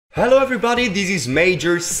Hello everybody, this is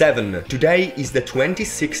Major 7. Today is the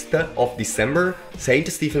 26th of December, St.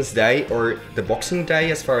 Stephen's Day, or the Boxing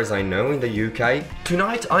Day as far as I know in the UK.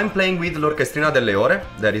 Tonight I'm playing with l'Orchestrina delle,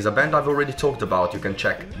 that is a band I've already talked about, you can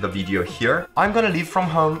check the video here. I'm gonna leave from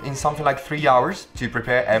home in something like 3 hours to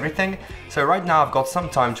prepare everything, so right now I've got some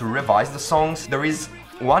time to revise the songs. There is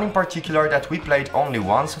one in particular that we played only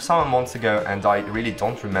once some months ago and I really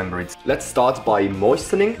don't remember it. Let's start by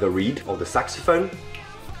moistening the reed of the saxophone.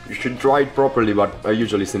 You should dry it properly, but I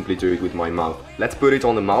usually simply do it with my mouth. Let's put it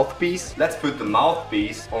on the mouthpiece. Let's put the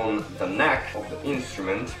mouthpiece on the neck of the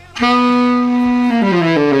instrument.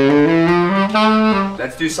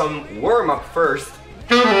 Let's do some warm-up first.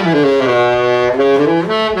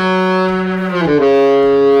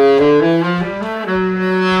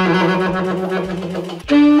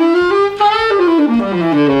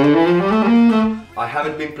 I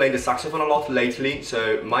haven't been playing the saxophone a lot lately,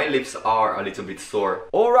 so my lips are a little bit sore.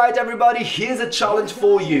 Alright everybody, here's a challenge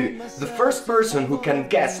for you. The first person who can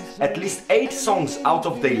guess at least 8 songs out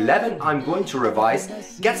of the 11 I'm going to revise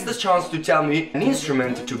gets the chance to tell me an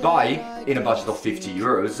instrument to buy in a budget of 50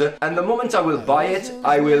 euros. And the moment I will buy it,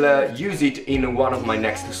 I will use it in one of my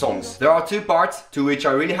next songs. There are 2 parts to which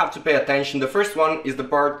I really have to pay attention. The first one is the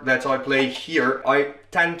part that I play here. I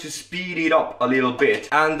tend to speed it up a little bit,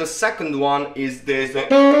 and the second one is this,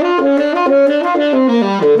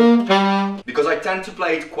 because I tend to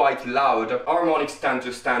play it quite loud. Harmonics tend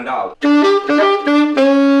to stand out.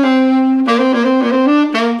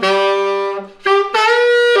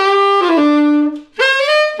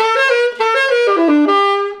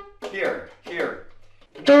 Here.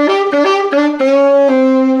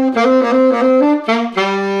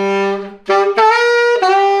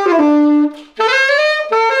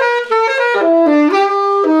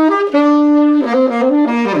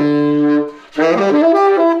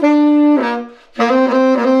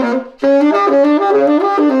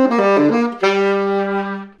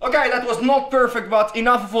 Okay, that was not perfect, but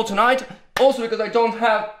enough for tonight. Also because I don't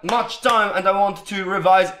have much time and I want to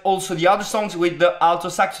revise also the other songs with the alto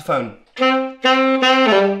saxophone.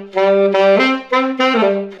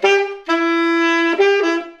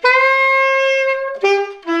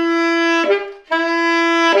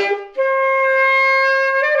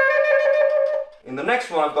 In the next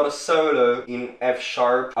one I've got a solo in F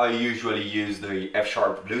sharp. I usually use the F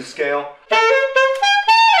sharp blues scale.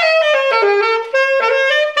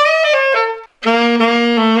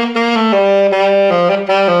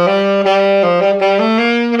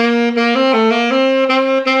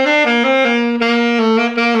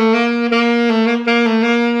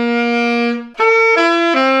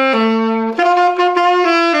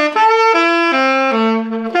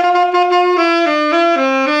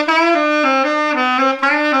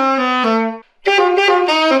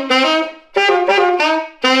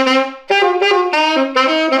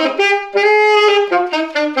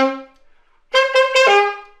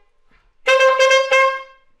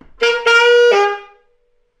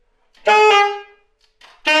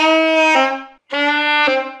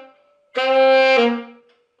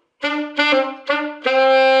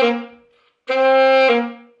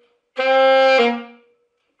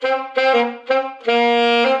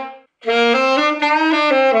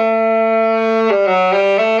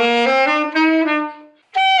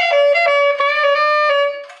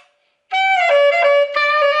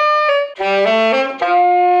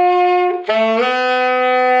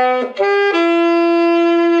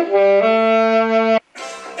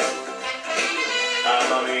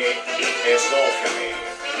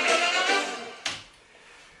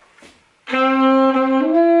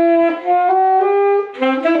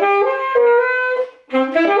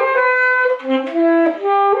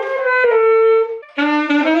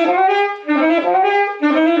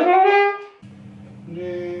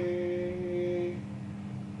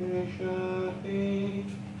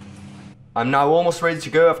 I'm now almost ready to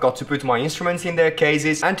go. I've got to put my instruments in their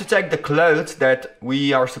cases and to take the clothes that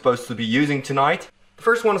we are supposed to be using tonight. The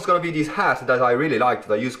first one is going to be this hat that I really like,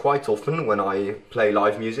 that I use quite often when I play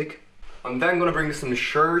live music. I'm then going to bring some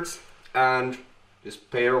shirts and this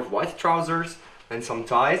pair of white trousers and some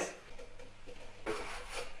ties.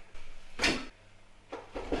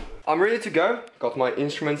 I'm ready to go. Got my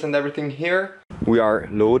instruments and everything here. We are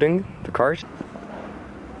loading the cart.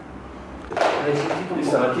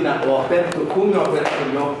 Stamattina ho aperto, come ho aperto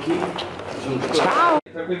gli occhi, sono tutto... Ciao!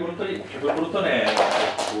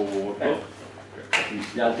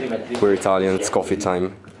 We're Italian, it's coffee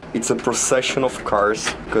time. It's a procession of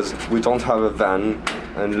cars, because we don't have a van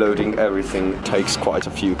and loading everything takes quite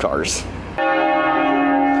a few cars.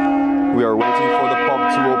 We are waiting for the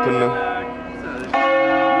pub to open.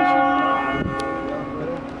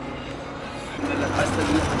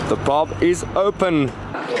 The pub is open.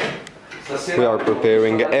 We are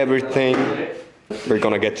preparing everything. We're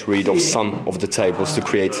gonna get rid of some of the tables to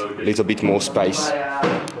create a little bit more space.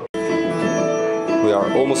 We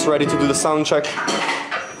are almost ready to do the sound check.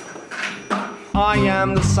 I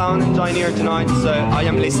am the sound engineer tonight, so I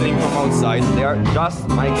am listening from outside. They are just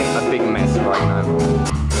making a big mess right now.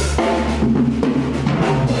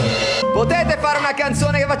 Potete fare una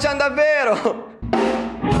canzone che facciamo davvero?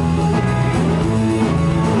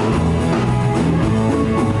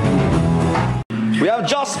 We have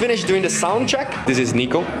just finished doing the sound check. This is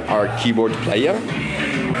Nico, our keyboard player.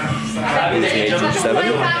 This is Major 7.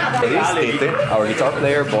 This is Tete, our guitar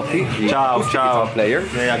player, Botti. Ciao, ciao. Guitar player.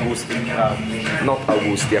 Not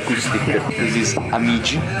Augusti, acoustic. This is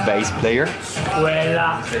Amici, bass player.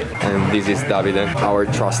 And this is Davide, our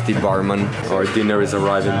trusty barman. Our dinner is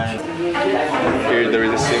arriving. Here there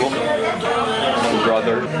is a Simo,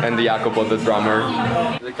 brother, and the Jacopo, the drummer.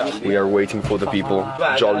 We are waiting for the people.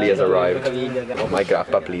 Jolly has arrived. Oh, my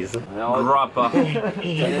grappa, please. Grappa.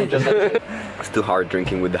 It's too hard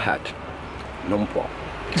drinking with the hat. Non può.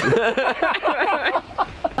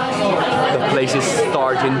 The place is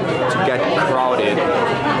starting to get crowded.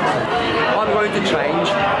 I'm going to change.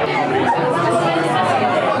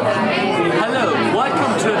 Hello,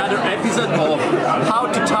 welcome to another episode of How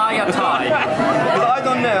to Tie a Tie. Because I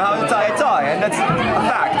don't know how to tie a tie, and that's a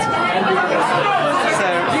fact. So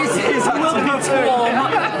this is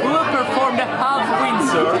We will perform the half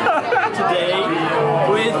Windsor today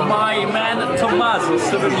with my man Tommaso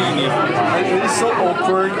Severlini. It is so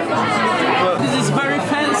awkward. But This is very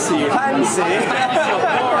fancy. fancy.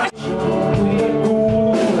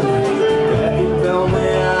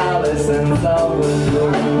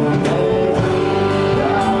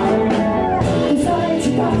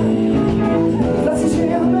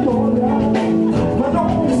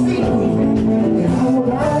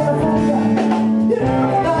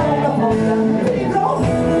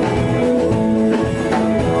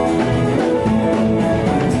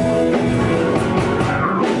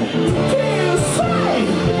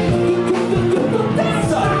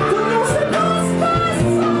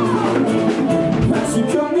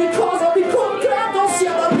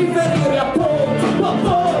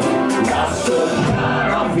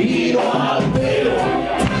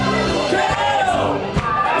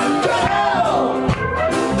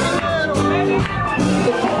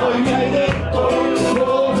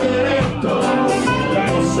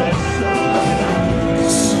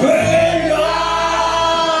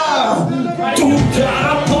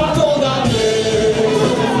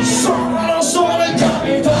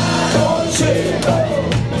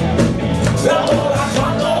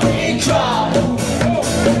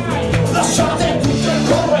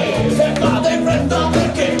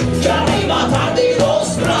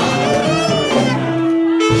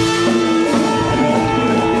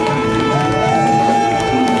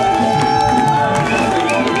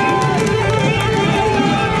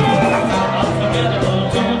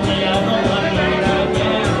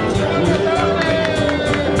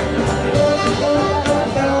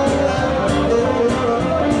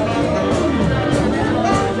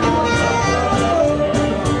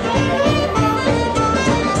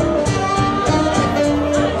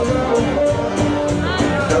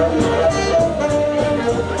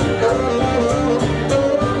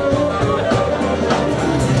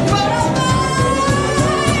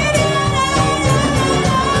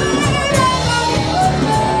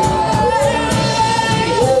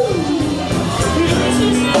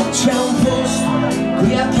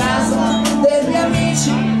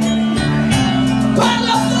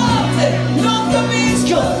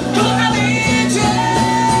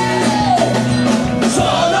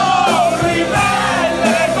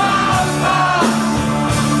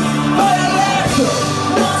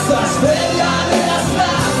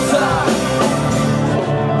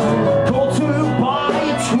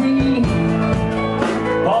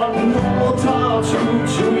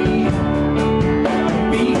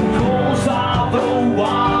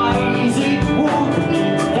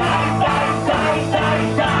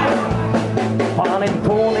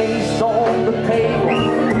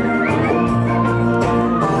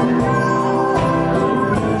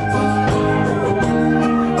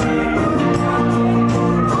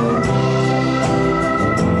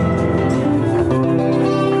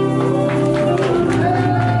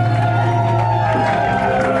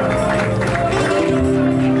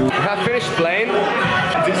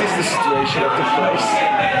 Of course.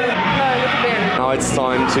 Now it's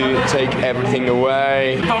time to take everything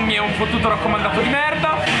away. Tommy è un fottuto raccomandato di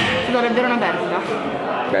merda. Dovrebbe una perdita.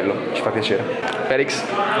 Bello, ci fa piacere. Felix?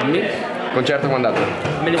 Tommy? Concerto come è andato?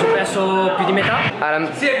 Me ne sono perso più di metà. Alan,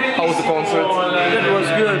 how was the concert? That was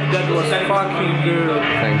good, that was fucking good.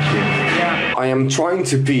 Thank you. Yeah. I am trying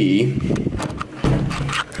to pee.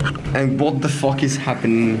 And what the fuck is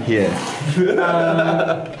happening here?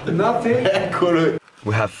 Nothing. Eccolo.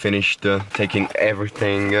 We have finished taking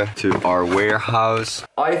everything to our warehouse.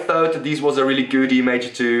 I thought this was a really good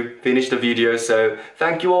image to finish the video, so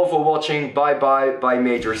thank you all for watching. Bye bye, by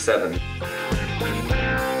Major 7.